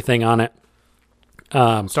anything on it.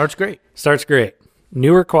 Starts great. Starts great.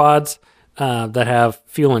 Newer quads that have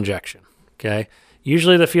fuel injection. Okay.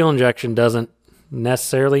 Usually the fuel injection doesn't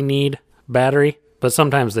necessarily need battery, but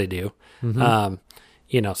sometimes they do.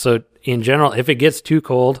 So in general, if it gets too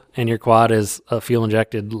cold and your quad is a fuel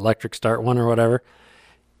injected electric start one or whatever,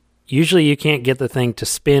 usually you can't get the thing to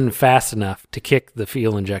spin fast enough to kick the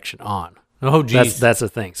fuel injection on. Oh, geez. That's the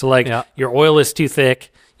thing. So like your oil is too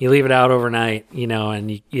thick, you leave it out overnight,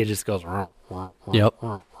 and it just goes. Yep.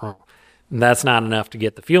 And that's not enough to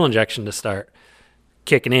get the fuel injection to start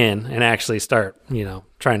kicking in and actually start,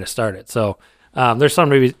 trying to start it. So there's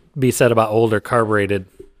something to be said about older carbureted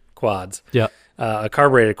quads. Yeah. A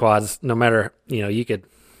carbureted quads, no matter, you could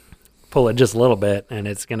pull it just a little bit and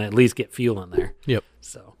it's going to at least get fuel in there. Yep.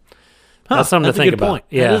 So that's something that's to a think good about. point.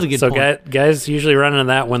 Yeah. That is a good so point. guys usually run into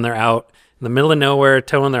that when they're out in the middle of nowhere,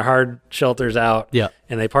 towing their hard shelters out. Yeah.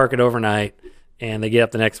 And they park it overnight and they get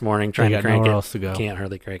up the next morning trying to got crank nowhere it. else to go. Can't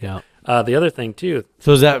hardly crank Yeah. it. The other thing too.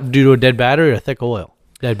 So is that due to a dead battery or a thick oil?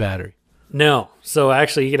 Dead battery. No. So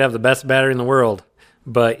actually you could have the best battery in the world,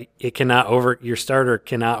 but your starter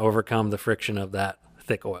cannot overcome the friction of that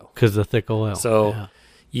thick oil. Because the thick oil. So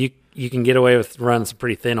you can get away with running some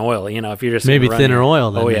pretty thin oil. If you're just Maybe gonna run thinner oil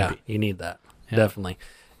then, Oh yeah, maybe. you need that Yeah. definitely.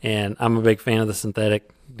 And I'm a big fan of the synthetic.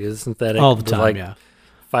 Do the synthetic all the with time. like Yeah.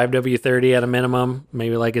 5W30 at a minimum,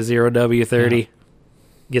 maybe like a 0W30. Yeah.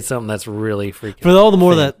 Get something that's really freaking. For all the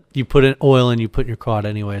more thin. that you put in oil and you put in your quad,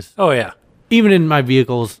 anyways. Oh yeah, Even in my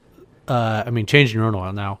vehicles, changing your own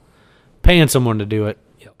oil now, paying someone to do it,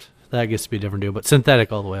 yep, that gets to be a different deal. But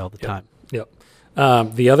synthetic all the way, all the time. yep.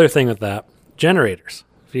 The other thing with that, generators.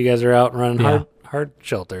 If you guys are out running Yeah. hard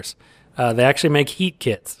shelters, they actually make heat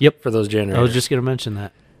kits. Yep. For those generators. I was just going to mention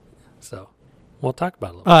that. So we'll talk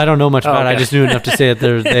about it a little. I don't know much about it. I okay. just knew enough to say that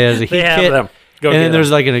there's a heat They have kit. them. Go and get then there's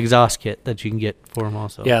them. like an exhaust kit that you can get for them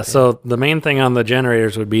also. Yeah, so the main thing on the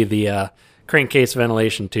generators would be the crankcase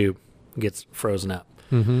ventilation tube gets frozen up.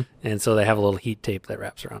 and so they have a little heat tape that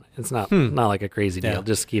wraps around it. It's not like a crazy deal.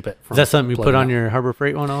 Just keep it. Is that something you put on your Harbor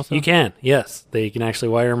Freight one also? You can, yes. They can actually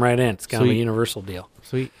wire them right in. It's kind of a universal deal.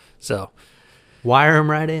 Sweet. So wire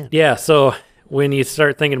them right in. Yeah. So when you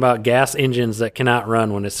start thinking about gas engines that cannot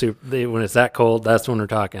run when it's that cold, that's when we're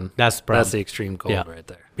talking. That's the problem. That's the extreme cold right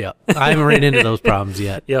there. Yeah. I haven't ran into those problems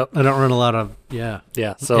yet. Yep. I don't run a lot of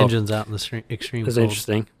so engines out in the extreme it's cold.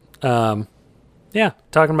 Interesting.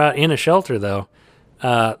 Talking about in a shelter though,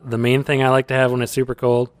 the main thing I like to have when it's super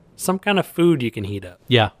cold, some kind of food you can heat up.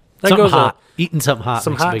 Yeah. That something goes hot. Eating something hot.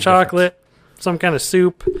 Some makes a hot big chocolate, some kind of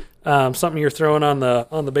soup, something you're throwing on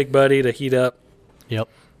the big buddy to heat up. Yep.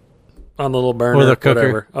 On the little burner or the cooker.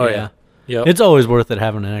 Whatever. Oh yeah. Yep. It's always worth it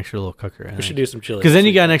having an extra little cooker. We should do some chili. Because then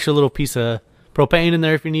you got an extra little piece of propane in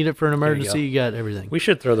there if you need it for an emergency. You got everything. We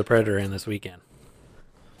should throw the Predator in this weekend.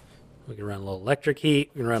 We can run a little electric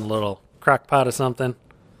heat. We can run a little crock pot of something.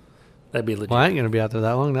 That'd be legit. Well, I ain't going to be out there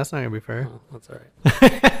that long. That's not going to be fair. Oh, that's all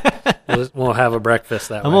right. we'll have a breakfast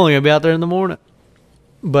that way. I'm only going to be out there in the morning.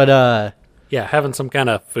 But, yeah, having some kind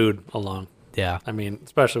of food along. Yeah. I mean,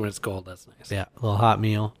 especially when it's cold, that's nice. Yeah, a little hot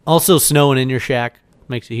meal. Also, snowing in your shack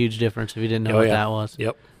makes a huge difference if you didn't know what that was.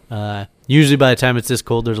 Yep. Usually by the time it's this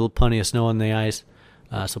cold, there's plenty of snow on the ice.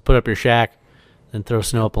 So put up your shack, then throw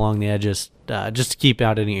snow up along the edges just to keep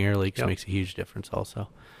out any air leaks. Makes a huge difference also.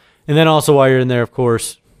 And then also while you're in there, of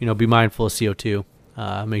course, be mindful of CO2.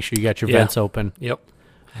 Make sure you got your vents open. Yep.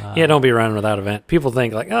 Don't be running without a vent. People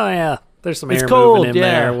think like, oh, yeah, there's some air cold, moving in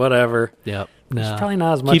there, whatever. Yep. It's probably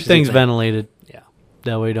not as much Keep as things you think. ventilated. Yeah.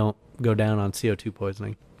 That way you don't go down on CO2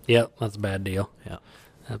 poisoning. Yep, that's a bad deal. Yeah.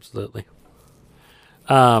 Absolutely.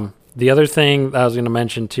 The other thing I was going to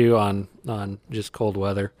mention too on just cold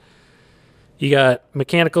weather, you got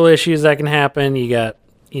mechanical issues that can happen. You got,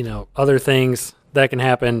 other things that can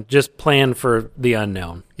happen. Just plan for the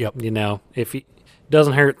unknown. Yep. If it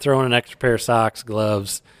doesn't hurt throwing an extra pair of socks,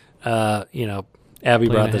 gloves, Abby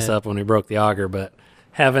brought this up when we broke the auger, but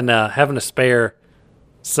having a spare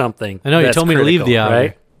something. I know you told me to leave the auger.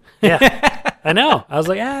 Right? Yeah. I know. I was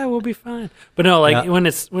like, we'll be fine. But no, when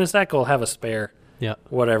it's that cold, have a spare. Yeah.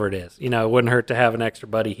 Whatever it is. It wouldn't hurt to have an extra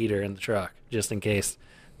buddy heater in the truck just in case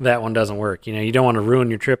that one doesn't work. You don't want to ruin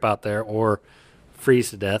your trip out there or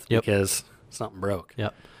freeze to death because something broke.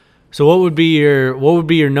 Yep. So what would be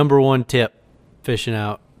your number one tip fishing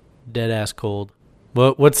out dead ass cold?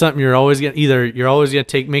 What's something you're always gonna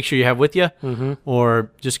take, make sure you have with you,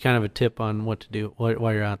 or just kind of a tip on what to do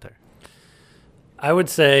while you're out there? I would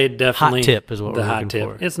say definitely hot tip is what we're looking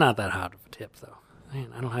for. It's not that hot of a tip though.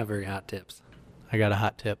 Man, I don't have very hot tips. I got a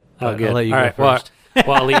hot tip. Oh, good. I'll let you All go right. first.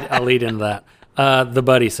 Well, I'll lead into that. The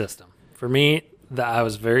buddy system. For me, I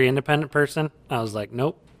was a very independent person. I was like,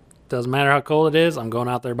 nope, doesn't matter how cold it is. I'm going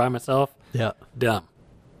out there by myself. Yeah. Dumb.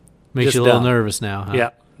 Makes Just you a little dumb. nervous now, huh? Yeah,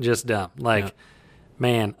 just dumb.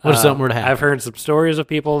 Man. What if something were to happen? I've heard some stories of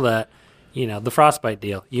people that, the frostbite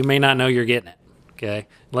deal. You may not know you're getting it, okay?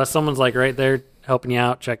 Unless someone's like right there helping you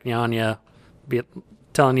out, checking on you,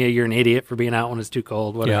 telling you you're an idiot for being out when it's too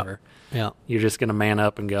cold, whatever. Yeah. You're just going to man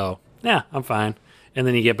up and go, yeah, I'm fine. And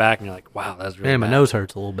then you get back and you're like, wow, that's really Man, bad. my nose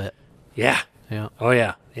hurts a little bit. Yeah. Yeah. Oh,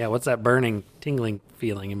 yeah. Yeah, what's that burning, tingling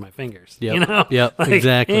feeling in my fingers? Yep. Yep, Like,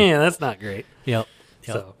 exactly. Yeah, that's not great. Yep.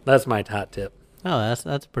 So that's my hot tip. Oh,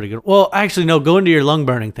 that's pretty good. Well, actually, no, go into your lung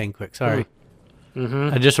burning thing quick. Sorry.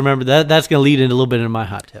 I just remembered that's going to lead into a little bit into my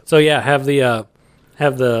hot tip. So, yeah, have the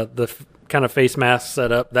kind of face mask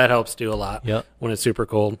set up. That helps do a lot when it's super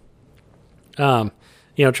cold.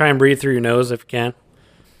 Try and breathe through your nose if you can.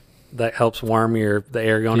 That helps warm the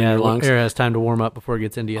air going in your lungs. Air has time to warm up before it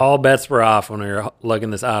gets into you. All bets were off when we were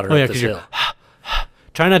lugging this otter up this hill.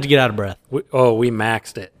 Try not to get out of breath. We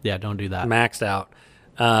maxed it. Yeah, don't do that. Maxed out.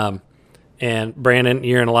 And Brandon,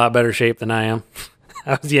 you're in a lot better shape than I am.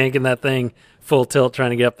 I was yanking that thing full tilt trying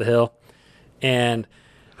to get up the hill. And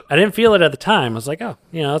I didn't feel it at the time. I was like, oh,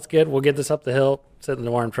 that's good. We'll get this up the hill, sit in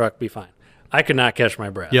the warm truck, be fine. I could not catch my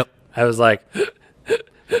breath. Yep. I was like,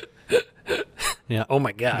 yeah. Oh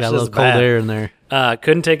my gosh, got a little cold air in there.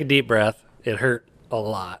 Couldn't take a deep breath. It hurt a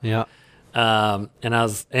lot. Yeah.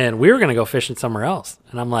 And we were gonna go fishing somewhere else,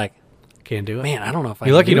 and I'm like, can't do it. Man, I don't know if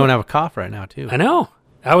You're lucky you don't have a cough right now too. I know.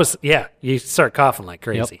 You start coughing like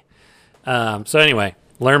crazy. Yep. So anyway,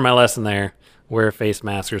 learned my lesson there. Wear a face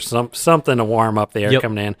mask or something to warm up the air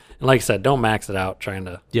coming in. And like I said, don't max it out trying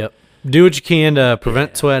to. Yep. Do what you can to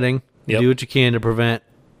prevent sweating. Yep. Do what you can to prevent,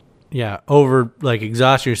 over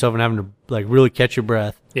exhausting yourself and having to really catch your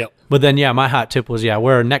breath. Yep. But then my hot tip was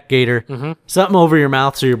wear a neck gaiter, something over your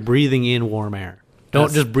mouth so you're breathing in warm air.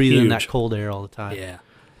 Don't just breathe in that cold air all the time. Yeah.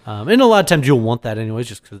 And a lot of times you'll want that anyways,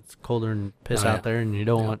 just because it's colder and piss out there, and you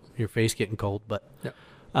don't want your face getting cold. But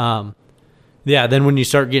Yeah, then when you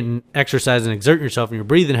start getting exercise and exerting yourself and you're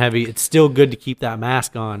breathing heavy, it's still good to keep that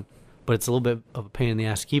mask on, but it's a little bit of a pain in the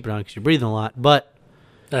ass to keep it on because you're breathing a lot. But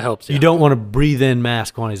that helps. You don't want to breathe in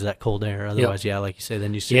mass quantities of that cold air. Otherwise, like you say,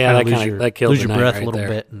 then you lose your breath a little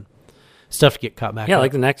bit and stuff to get caught back up. Yeah,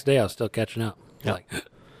 like the next day I was still catching up. Like,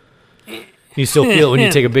 you still feel it when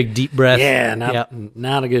you take a big deep breath. Yeah,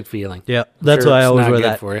 not a good feeling. Yeah, that's why I always wear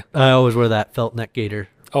that. For you. I always wear that felt neck gaiter.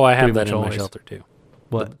 Oh, I have that in my shelter too.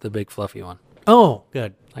 What? The big fluffy one. Oh,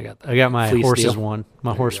 good. I got that. I got my horse's one,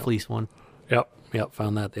 my horse fleece one. Yep,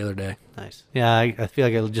 found that the other day. Nice. Yeah, I feel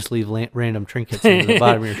like I'll just leave random trinkets in the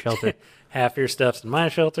bottom of your shelter. Half your stuff's in my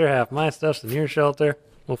shelter, half my stuff's in your shelter.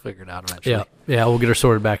 We'll figure it out eventually. Yeah, we'll get her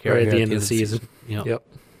sorted back here right at the end of the season. Yep,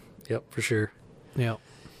 for sure.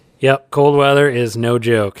 Yep, cold weather is no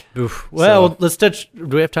joke. Oof. Well, let's touch. Do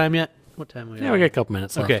we have time yet? What time are we we got a couple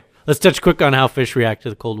minutes left. Okay, let's touch quick on how fish react to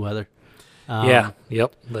the cold weather. I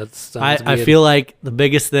feel like the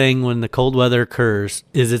biggest thing when the cold weather occurs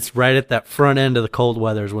is it's right at that front end of the cold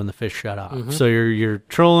weather is when the fish shut off. Mm-hmm. So you're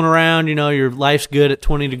trolling around, your life's good at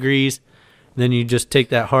 20 degrees. Then you just take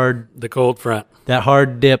the cold front, that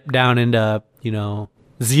hard dip down into,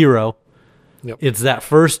 0. Yep. It's that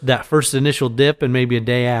first initial dip and maybe a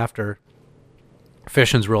day after.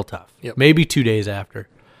 Fishing's real tough. Yep. Maybe 2 days after.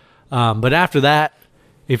 But after that,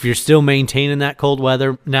 if you're still maintaining that cold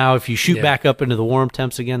weather, now if you shoot back up into the warm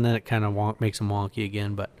temps again, then it kind of makes them wonky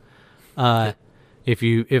again. But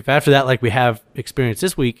if after that, like we have experienced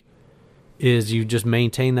this week, is you just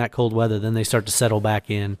maintain that cold weather, then they start to settle back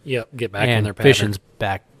in. Yep, get back in their pattern. Fishing's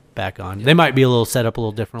back on. Yep. They might be set up a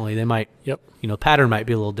little differently. They might, pattern might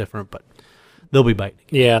be a little different, but they'll be biting.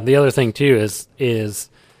 Yeah, the other thing too is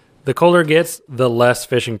the colder it gets, the less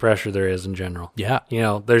fishing pressure there is in general. Yeah.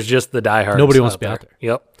 There's just the diehards. Nobody wants to be out there.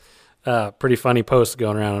 Yep. Pretty funny posts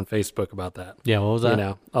going around on Facebook about that. Yeah, what was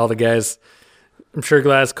that? All the guys, I'm sure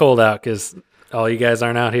glad it's cold out because all you guys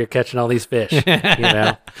aren't out here catching all these fish. You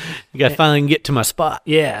got to finally get to my spot.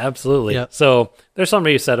 Yeah, absolutely. Yep. So there's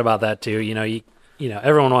something to be said about that too.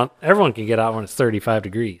 Everyone can get out when it's 35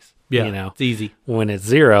 degrees. Yeah, it's easy. When it's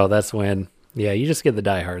 0, that's when, you just get the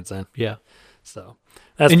diehards in. Yeah. So.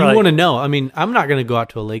 You want to know. I mean, I'm not going to go out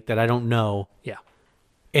to a lake that I don't know. Yeah.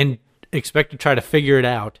 And expect to try to figure it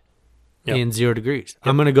out in 0 degrees. Yep.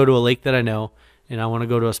 I'm going to go to a lake that I know, and I want to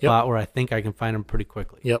go to a spot where I think I can find them pretty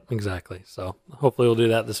quickly. Yep, exactly. So hopefully we'll do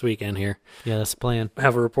that this weekend here. Yeah, that's the plan.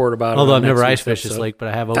 Have a report about it. Although I've never ice fished this lake, but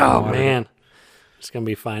I have open water. Oh, man. It's going to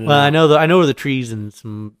be fine. Well, I know where the trees and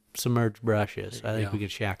some submerged brush is. I think we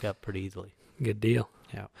could shack up pretty easily. Good deal.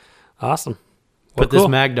 Yeah. Awesome. Put this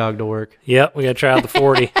Mag Dog to work. Yep, we got to try out the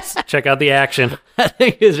 40. Check out the action. I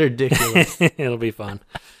think it's ridiculous. It'll be fun.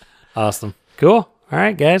 Awesome. Cool. All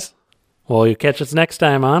right, guys. Well, you'll catch us next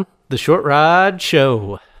time on The Short Rod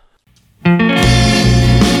Show.